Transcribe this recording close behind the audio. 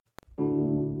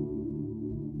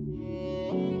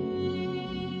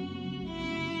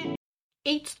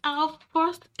It's our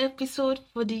first episode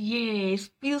for the year. It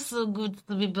feels so good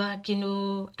to be back.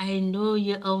 I know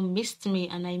you all missed me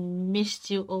and I missed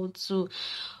you all too.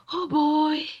 Oh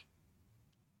boy,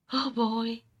 oh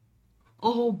boy,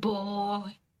 oh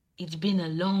boy. It's been a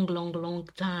long, long, long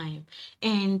time.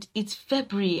 And it's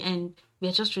February and we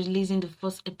are just releasing the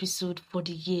first episode for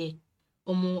the year.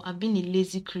 Omo, I've been a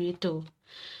lazy creator.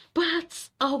 But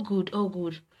all good, all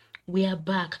good. We are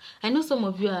back. I know some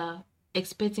of you are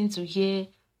expecting to hear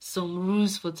some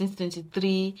rules for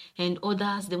 2023 and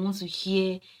others they want to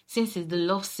hear, since it's the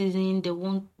love season, they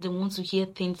want to hear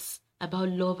things about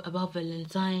love, about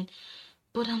Valentine.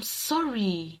 But I'm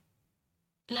sorry.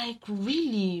 Like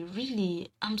really,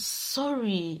 really, I'm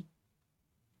sorry.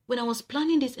 When I was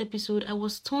planning this episode, I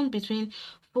was torn between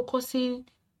focusing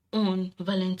on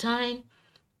Valentine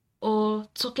or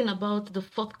talking about the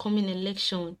forthcoming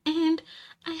election. And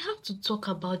I have to talk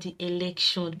about the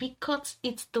election because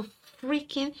it's the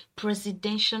freaking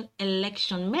presidential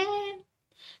election. Man,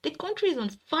 the country is on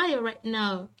fire right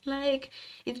now. Like,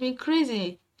 it's been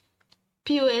crazy.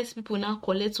 POS people now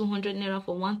collect 200 naira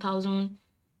for 1,000.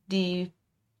 The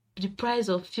price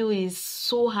of fuel is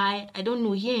so high. I don't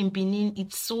know, here in Benin,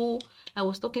 it's so... I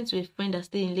was talking to a friend that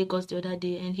stayed in Lagos the other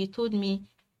day, and he told me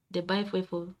they buy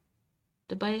fuel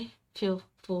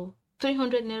for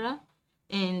 300 naira,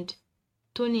 and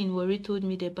Tony in Warri told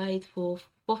me they buy it for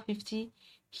 450.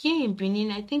 Here in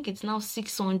Benin, I think it's now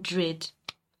 600.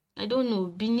 I don't know.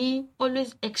 Benin,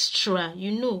 always extra,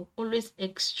 always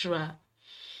extra.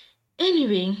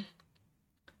 Anyway,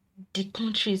 the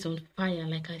country is on fire,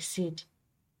 like I said.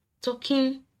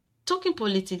 Talking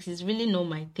politics is really not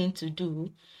my thing to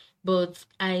do, but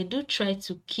I do try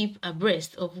to keep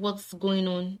abreast of what's going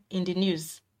on in the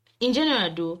news. In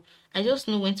general, though, I just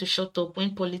know when to shut up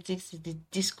when politics is the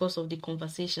discourse of the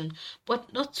conversation.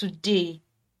 But not today.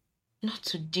 Not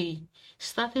today.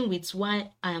 Starting with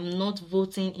why I am not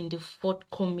voting in the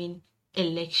forthcoming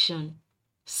election.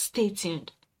 Stay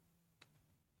tuned.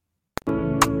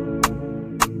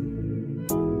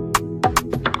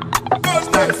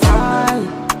 Stand fine,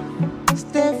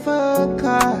 stay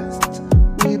focused.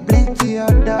 We bring to your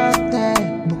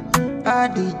doorstep all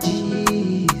the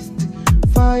gist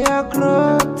for your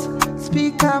growth.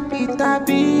 Speak up with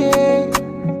ABA,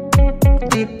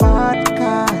 the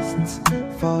podcast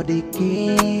for the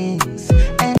kings.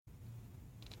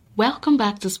 Welcome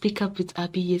back to Speak Up with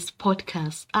Abiye's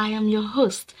podcast. I am your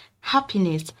host,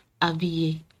 Happiness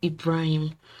Abiye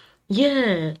Ibrahim.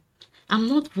 Yeah, I'm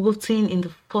not voting in the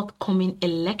forthcoming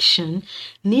election.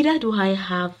 Neither do I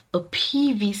have a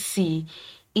PVC.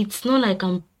 It's not like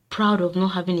I'm proud of not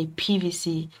having a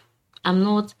PVC. I'm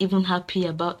not even happy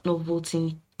about not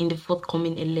voting in the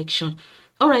forthcoming election.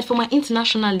 Alright, for my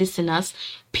international listeners,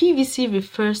 PVC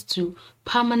refers to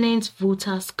Permanent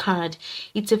Voters Card.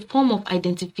 It's a form of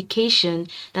identification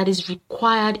that is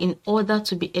required in order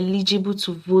to be eligible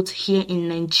to vote here in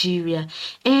Nigeria.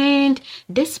 And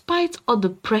despite all the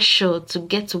pressure to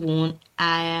get one,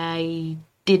 I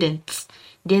didn't.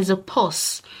 There's a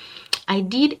pause. I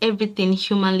did everything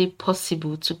humanly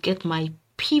possible to get my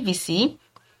PVC,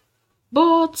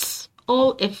 but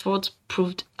all effort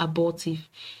proved abortive.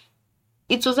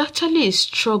 It was actually a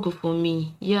struggle for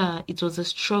me. Yeah, it was a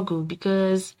struggle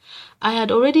because I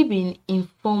had already been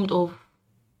informed of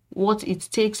what it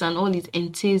takes and all it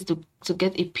entails to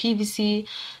get a PVC.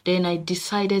 Then I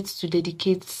decided to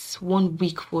dedicate 1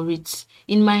 week for it.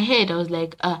 In my head, I was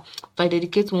like, if I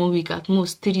dedicate 1 week, at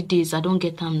most 3 days, I don't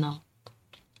get them now.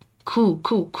 Cool.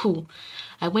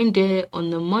 I went there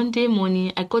on a Monday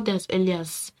morning. I got there as early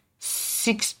as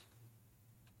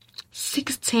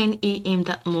 6:10 a.m.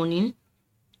 that morning.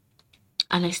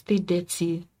 And I stayed there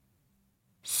till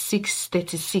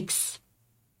 6:36.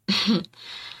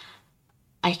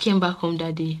 I came back home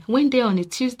that day. Went there on a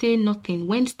Tuesday, nothing.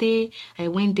 Wednesday, I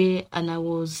went there and I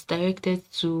was directed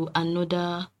to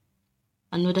another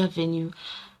venue.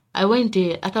 I went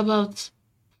there at about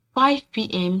 5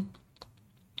 p.m.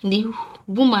 The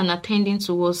woman attending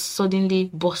to us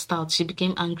suddenly burst out. She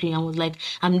became angry and was like,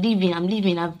 I'm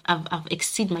leaving. I've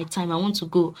exceeded my time. I want to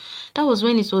go. That was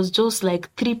when it was just like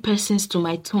 3 persons to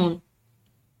my turn.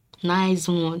 Nice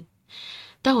one.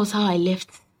 That was how I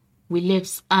left. We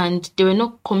left and they were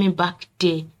not coming back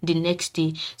there the next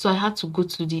day. So I had to go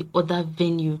to the other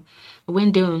venue. I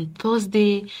went there on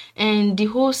Thursday and the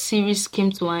whole series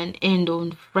came to an end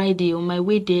on Friday. On my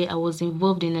way there, I was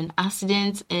involved in an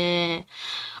accident. The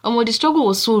struggle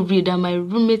was so real that my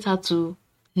roommate had to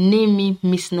name me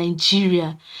Miss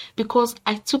Nigeria because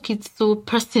I took it so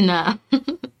personal.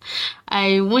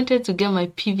 I wanted to get my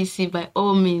PVC by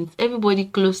all means. Everybody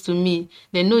close to me,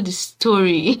 they know the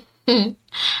story.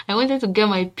 I wanted to get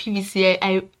my PVC.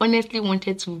 I honestly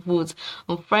wanted to vote.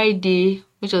 On Friday,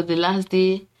 which was the last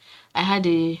day, I had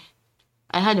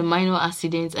a minor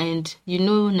accident, and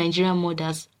Nigerian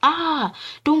mothers,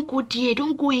 don't go there,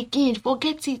 don't go again,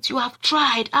 forget it, you have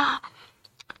tried.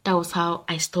 That was how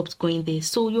I stopped going there.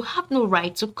 So you have no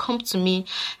right to come to me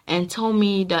and tell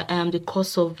me that I am the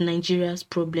cause of Nigeria's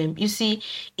problem. You see,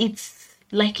 it's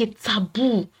like a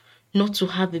taboo not to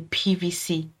have a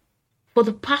PVC. For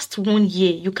the past 1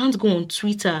 year, you can't go on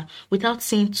Twitter without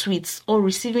seeing tweets or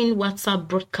receiving WhatsApp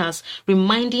broadcasts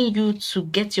reminding you to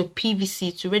get your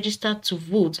PVC, to register to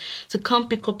vote, to come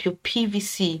pick up your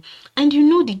PVC. And you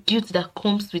know the guilt that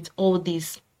comes with all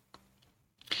this.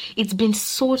 It's been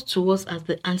sold to us as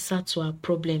the answer to our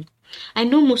problem. I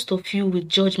know most of you will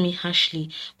judge me harshly,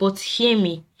 but hear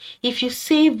me. If you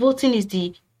say voting is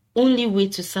the only way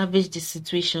to salvage the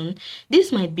situation,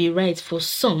 this might be right for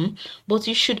some, but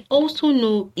you should also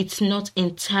know it's not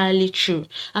entirely true.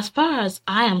 As far as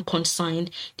I am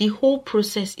concerned, the whole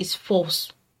process is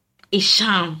false, a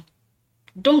sham.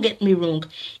 Don't get me wrong.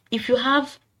 If you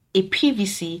have a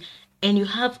PVC and you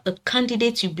have a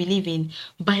candidate you believe in,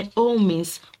 by all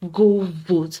means, go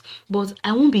vote. But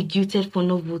I won't be guilted for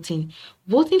not voting.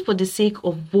 Voting for the sake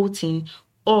of voting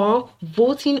or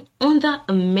voting under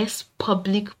immense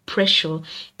public pressure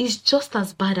is just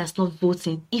as bad as not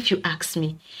voting, if you ask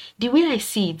me. The way I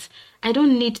see it, I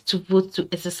don't need to vote to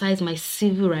exercise my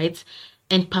civil rights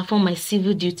and perform my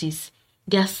civil duties.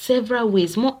 There are several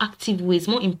ways, more active ways,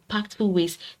 more impactful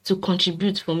ways to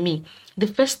contribute for me. The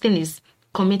first thing is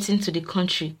committing to the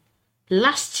country.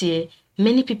 Last year,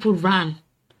 many people ran,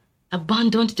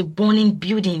 abandoned the burning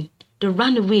building. They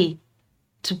ran away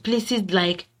to places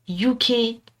like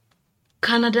UK,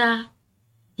 Canada.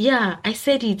 Yeah, I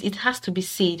said it. It has to be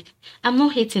said. I'm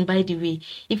not hating, by the way.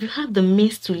 If you have the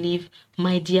means to live,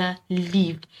 my dear,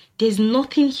 live. There's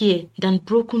nothing here than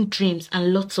broken dreams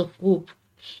and lots of hope.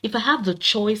 If I have the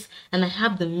choice and I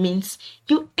have the means,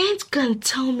 you ain't gonna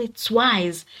tell me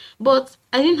twice. But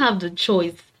I didn't have the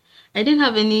choice. I didn't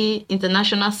have any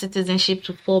international citizenship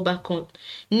to fall back on.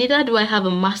 Neither do I have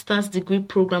a master's degree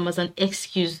program as an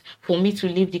excuse for me to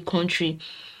leave the country.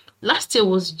 Last year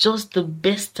was just the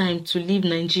best time to leave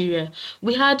Nigeria.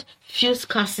 We had fuel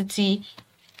scarcity.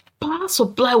 Power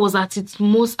supply was at its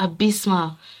most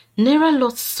abysmal. Naira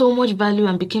lost so much value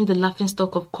and became the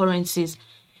laughingstock of currencies.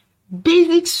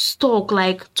 Basic stock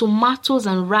like tomatoes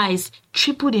and rice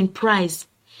tripled in price.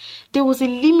 There was a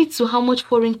limit to how much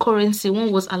foreign currency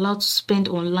one was allowed to spend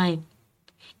online.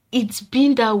 It's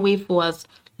been that way for as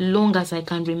long as I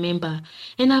can remember,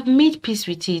 and I've made peace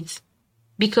with it.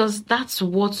 Because that's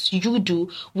what you do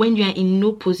when you are in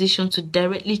no position to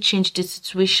directly change the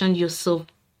situation yourself.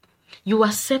 You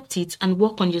accept it and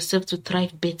work on yourself to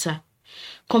thrive better.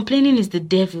 Complaining is the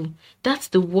devil. That's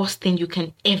the worst thing you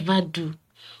can ever do.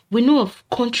 We know of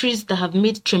countries that have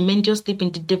made tremendous leap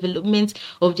in the development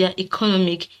of their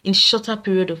economic in shorter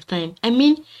period of time. I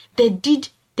mean, they did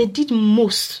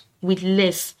most with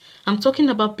less. I'm talking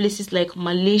about places like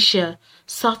Malaysia,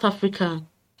 South Africa,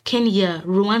 Kenya,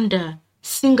 Rwanda,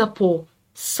 Singapore,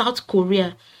 South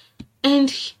Korea.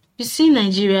 And you see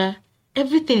Nigeria,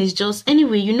 everything is just,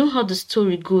 anyway, you know how the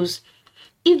story goes.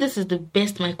 If this is the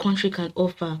best my country can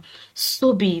offer,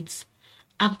 so be it.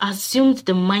 I've assumed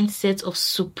the mindset of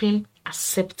supreme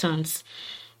acceptance.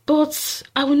 But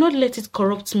I will not let it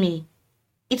corrupt me.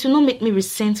 It will not make me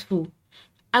resentful.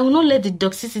 I will not let the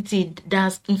toxicity that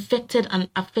has infected and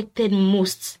affected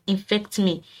most infect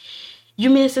me. You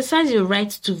may exercise your right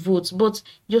to vote, but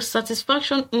your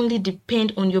satisfaction only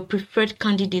depends on your preferred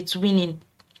candidate winning.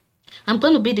 I'm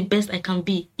going to be the best I can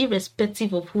be,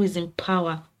 irrespective of who is in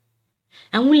power.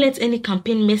 I won't let any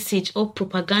campaign message or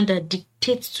propaganda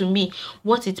dictate to me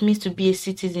what it means to be a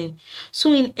citizen.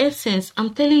 So in essence,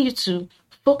 I'm telling you to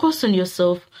focus on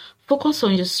yourself, focus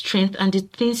on your strength and the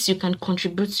things you can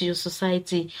contribute to your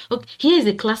society. Okay, here is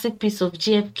a classic piece of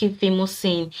JFK famous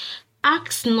saying,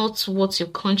 ask not what your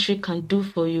country can do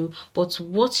for you, but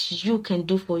what you can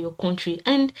do for your country.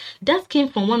 And that came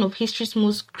from one of history's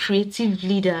most creative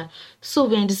leaders. So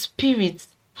we're in the spirit.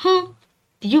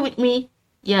 You with me?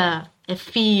 Yeah, I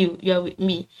feel you are with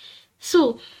me.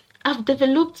 So I've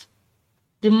developed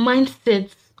the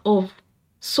mindset of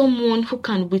someone who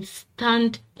can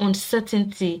withstand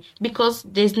uncertainty, because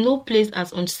there's no place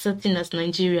as uncertain as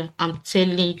Nigeria. I'm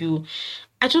telling you.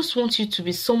 I just want you to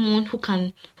be someone who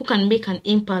can make an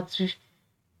impact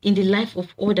in the life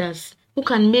of others, who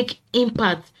can make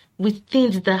impact with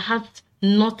things that have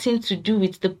nothing to do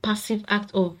with the passive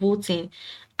act of voting.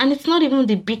 And it's not even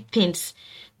the big things,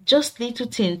 just little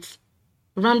things,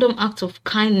 random acts of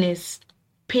kindness,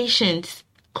 patience,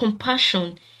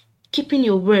 compassion, keeping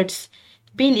your words,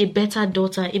 being a better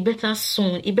daughter, a better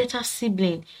son, a better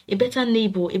sibling, a better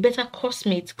neighbor, a better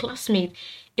classmate,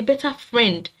 a better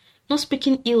friend, not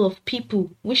speaking ill of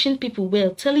people, wishing people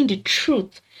well, telling the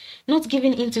truth, not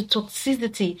giving in to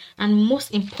toxicity, and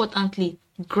most importantly,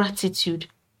 gratitude.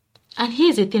 And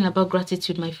here's the thing about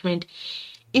gratitude, my friend.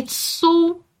 It's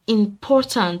so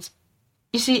important.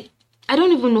 You see, I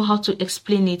don't even know how to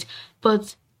explain it,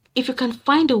 but if you can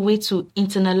find a way to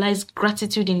internalize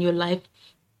gratitude in your life,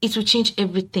 it will change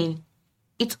everything.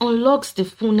 It unlocks the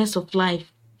fullness of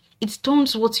life. It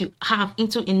turns what you have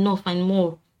into enough and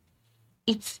more.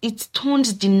 It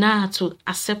turns denial to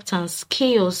acceptance,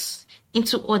 chaos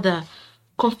into order,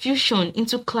 confusion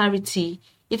into clarity.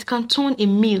 It can turn a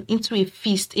meal into a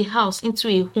feast, a house into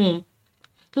a home.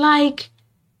 Like,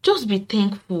 just be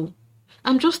thankful.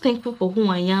 I'm just thankful for who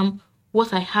I am,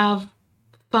 what I have,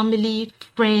 family,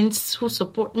 friends who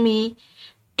support me,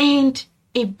 and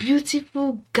a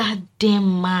beautiful goddamn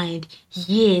mind.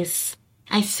 Yes,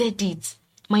 I said it.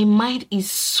 My mind is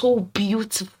so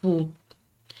beautiful.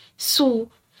 So,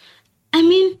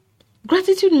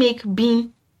 gratitude make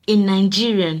being a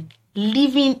Nigerian,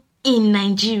 living in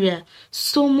Nigeria,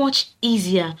 so much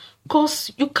easier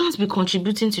because you can't be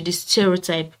contributing to the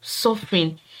stereotype,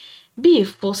 suffering. Be a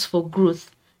force for growth.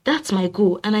 That's my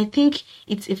goal, and I think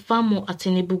it's a far more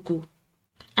attainable goal.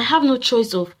 I have no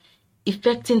choice of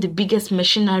effecting the biggest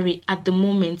machinery at the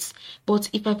moment,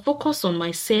 but if I focus on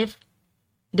myself,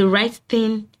 the right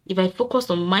thing, if I focus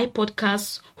on my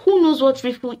podcast, who knows what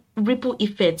ripple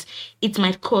effect it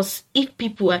might cause if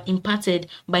people are impacted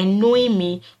by knowing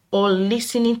me or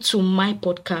listening to my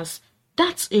podcast.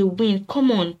 That's a win.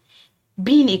 Come on.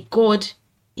 Being a god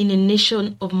in a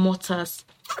nation of mortals.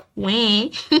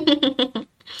 When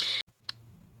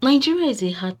Nigeria is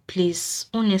a hard place,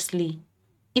 honestly.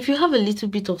 If you have a little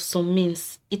bit of some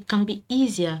means, it can be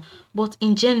easier, but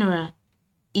in general,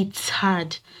 it's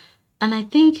hard. And I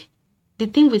think the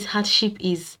thing with hardship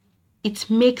is it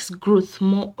makes growth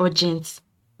more urgent.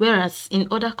 Whereas in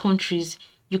other countries,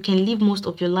 you can live most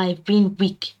of your life being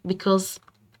weak because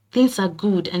things are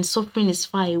good and suffering is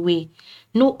far away.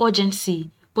 No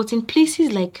urgency. But in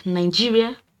places like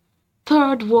Nigeria,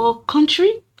 third world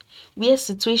country, where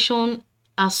situations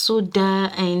are so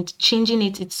dire and changing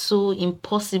it's so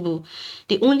impossible,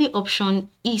 the only option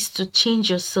is to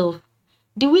change yourself.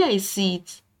 The way I see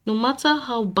it, no matter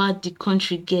how bad the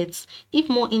country gets, if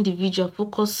more individuals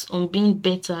focus on being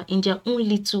better in their own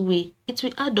little way, it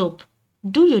will add up.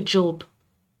 Do your job.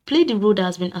 Play the role that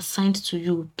has been assigned to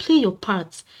you. Play your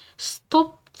part.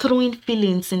 Stop throwing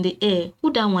feelings in the air.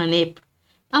 Who that one help?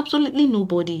 Absolutely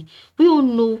nobody. We all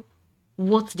know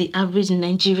what the average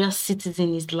Nigerian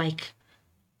citizen is like.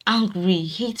 Angry,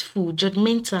 hateful,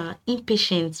 judgmental,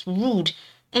 impatient, rude,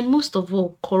 and most of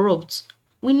all, corrupt.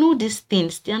 We know these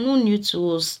things, they are not new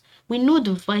to us. We know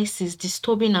the vices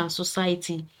disturbing our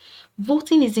society.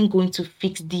 Voting isn't going to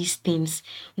fix these things.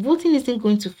 Voting isn't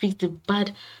going to fix the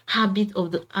bad habit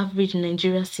of the average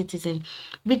Nigerian citizen.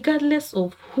 Regardless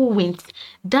of who wins,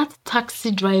 that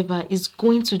taxi driver is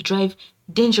going to drive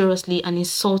dangerously and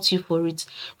insult you for it.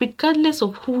 Regardless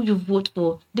of who you vote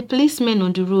for, the policemen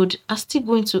on the road are still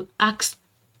going to ask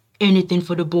anything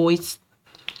for the boys.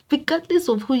 Regardless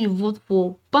of who you vote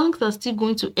for, banks are still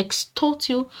going to extort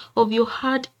you of your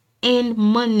hard-earned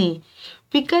money.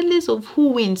 Regardless of who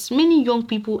wins, many young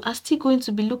people are still going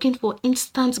to be looking for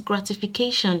instant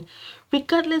gratification.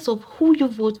 Regardless of who you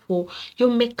vote for, your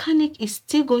mechanic is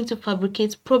still going to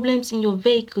fabricate problems in your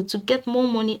vehicle to get more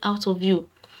money out of you.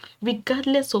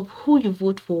 Regardless of who you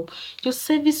vote for, your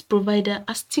service provider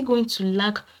are still going to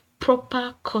lack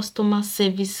proper customer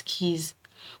service skills.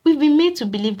 We've been made to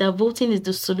believe that voting is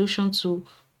the solution to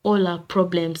all our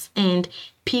problems and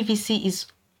PVC is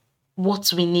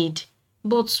what we need.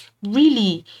 But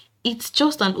really, it's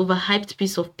just an overhyped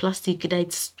piece of plastic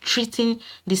that's treating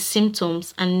the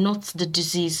symptoms and not the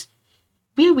disease.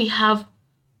 Where we have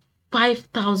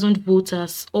 5,000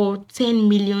 voters or 10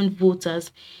 million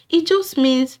voters, it just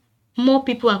means more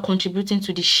people are contributing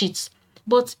to the sheets.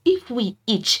 But if we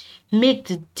each make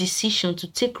the decision to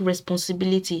take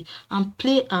responsibility and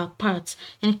play our part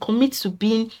and commit to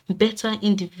being better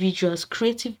individuals,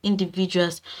 creative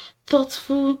individuals,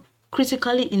 thoughtful,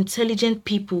 critically intelligent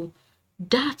people,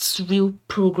 that's real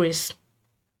progress.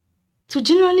 To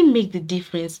generally make the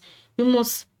difference, we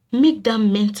must make that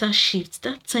mental shift,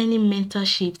 that tiny mental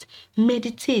shift.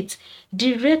 Meditate,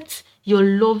 direct your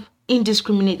love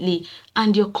indiscriminately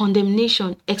and your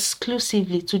condemnation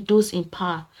exclusively to those in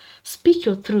power. Speak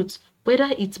your truth,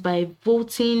 whether it's by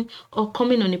voting or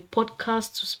coming on a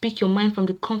podcast to speak your mind from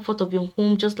the comfort of your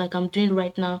home, just like I'm doing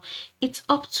right now. It's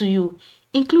up to you.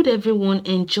 Include everyone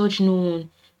and judge no one.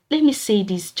 Let me say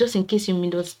this just in case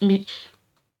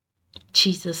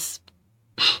Jesus.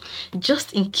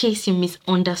 Just in case you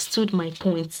misunderstood my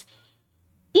point.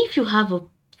 If you have a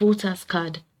voter's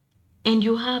card and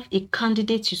you have a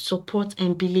candidate you support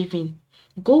and believe in,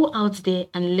 go out there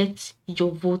and let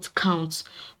your vote count.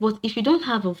 But if you don't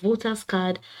have a voter's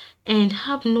card and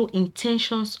have no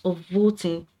intentions of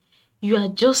voting, you are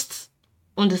just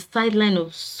on the sideline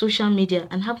of social media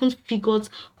and haven't figured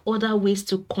other ways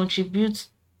to contribute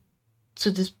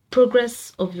to the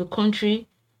progress of your country,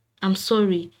 I'm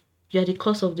sorry, you are the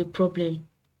cause of the problem.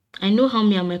 I know how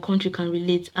me and my country can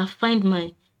relate. I find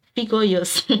mine. Figure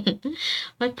yours.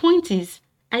 My point is,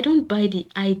 I don't buy the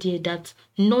idea that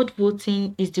not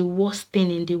voting is the worst thing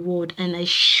in the world and I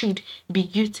should be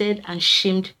guilted and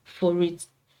shamed for it.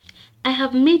 I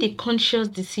have made a conscious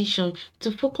decision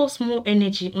to focus more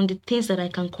energy on the things that I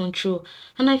can control,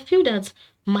 and I feel that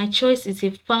my choice is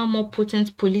a far more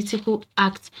potent political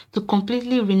act to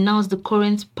completely renounce the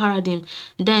current paradigm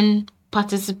than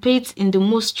participate in the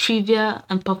most trivial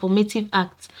and performative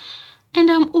acts. And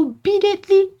I'm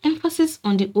obediently, emphasis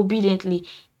on the obediently.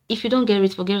 If you don't get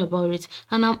it, forget about it.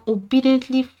 And I'm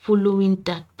obediently following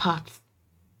that path.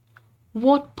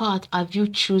 What path have you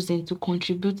chosen to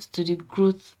contribute to the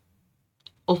growth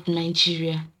of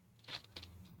Nigeria?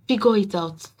 Figure it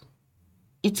out.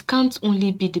 It can't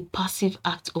only be the passive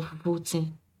act of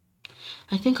voting.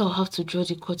 I think I'll have to draw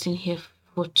the curtain here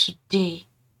for today.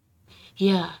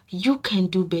 Yeah, you can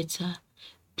do better.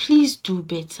 Please do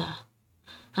better.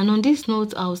 And on this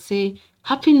note, I'll say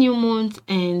Happy New Month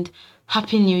and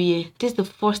Happy New Year. This is the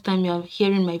first time you're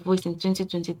hearing my voice in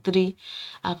 2023.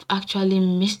 I've actually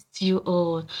missed you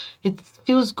all. It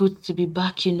feels good to be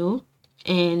back,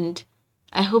 and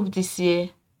I hope this year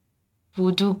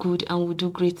we'll do good and we'll do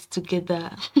great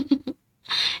together.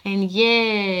 And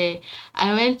yeah,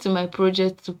 I went to my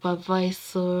project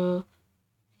supervisor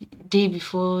day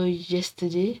before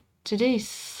yesterday. Today is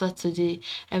Saturday.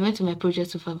 I went to my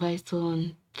project supervisor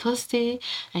on Thursday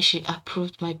and she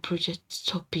approved my project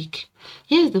topic.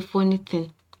 Here's the funny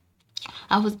thing.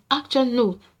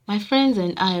 My friends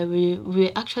and I, we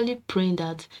were actually praying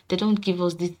that they don't give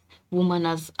us this woman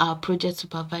as our project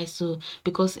supervisor,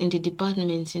 because in the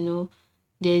department,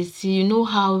 there's,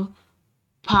 how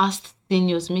past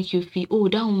seniors make you feel, oh,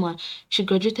 that woman, she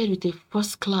graduated with a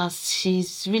first class,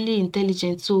 she's really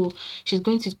intelligent, so she's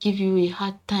going to give you a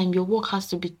hard time, your work has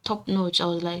to be top notch. I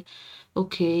was like,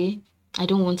 okay, I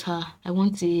don't want her. I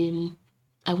want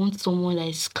someone that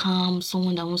is calm,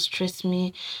 someone that won't stress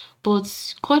me.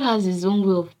 But God has his own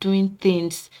way of doing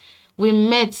things. We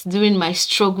met during my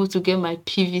struggle to get my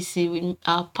PVC.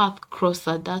 Our path crossed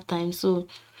at that time, so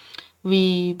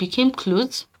we became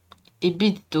close a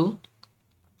bit though.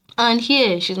 And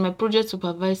here, she's my project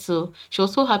supervisor. She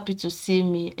was so happy to see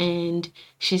me, and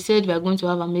she said we are going to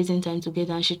have amazing time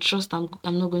together, and she trusts I'm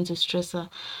not going to stress her.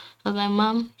 I was like,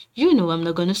 Mom, I'm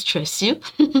not going to stress you.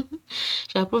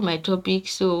 She approved my topic,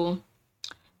 so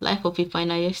life of a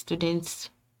final year student,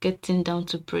 getting down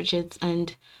to projects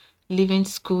and leaving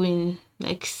school in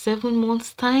like 7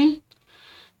 months' time.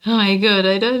 Oh my God,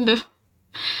 I don't know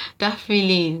that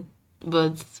feeling.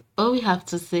 But all we have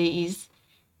to say is,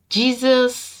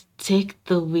 Jesus, take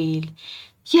the wheel.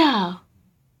 Yeah,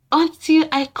 until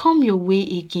I come your way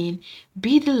again,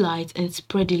 be the light and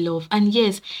spread the love. And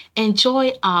yes,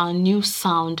 enjoy our new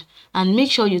sound and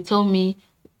make sure you tell me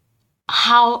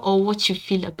how or what you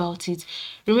feel about it.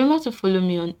 Remember to follow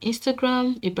me on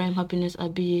Instagram, Ibrahim Happiness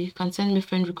Abiye. You can send me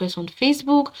friend requests on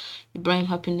Facebook, Ibrahim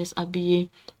Happiness Abiye.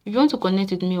 If you want to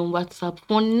connect with me on WhatsApp,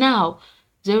 for now,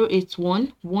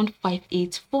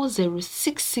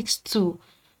 081-158-40662.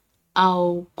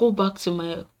 I'll go back to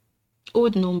my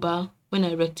old number when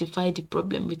I rectify the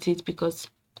problem with it, because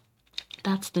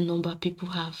that's the number people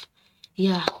have.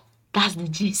 Yeah, that's the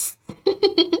gist.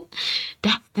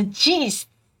 That's the gist.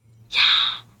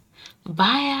 Yeah.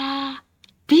 Bye.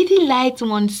 Be the light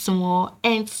once more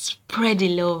and spread the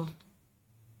love.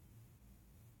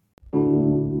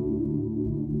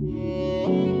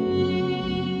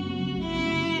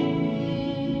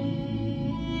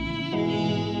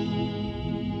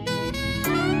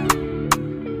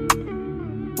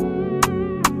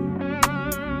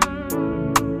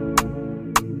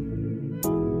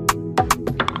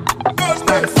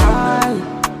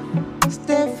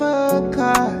 Stay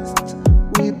focused.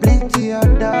 We bring to your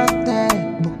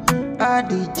doorstep all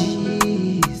the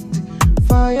gist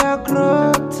for your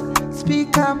growth.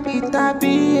 Speak up, it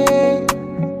be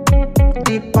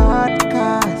the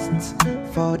podcast.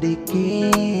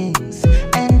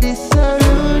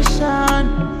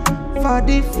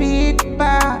 the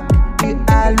feedback you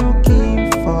are looking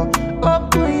for.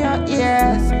 Open your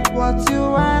ears, what you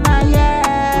wanna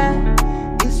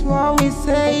hear is what we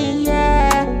say,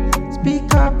 yeah.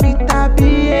 Speak up with a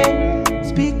BA,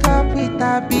 speak up with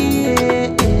a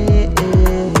BA.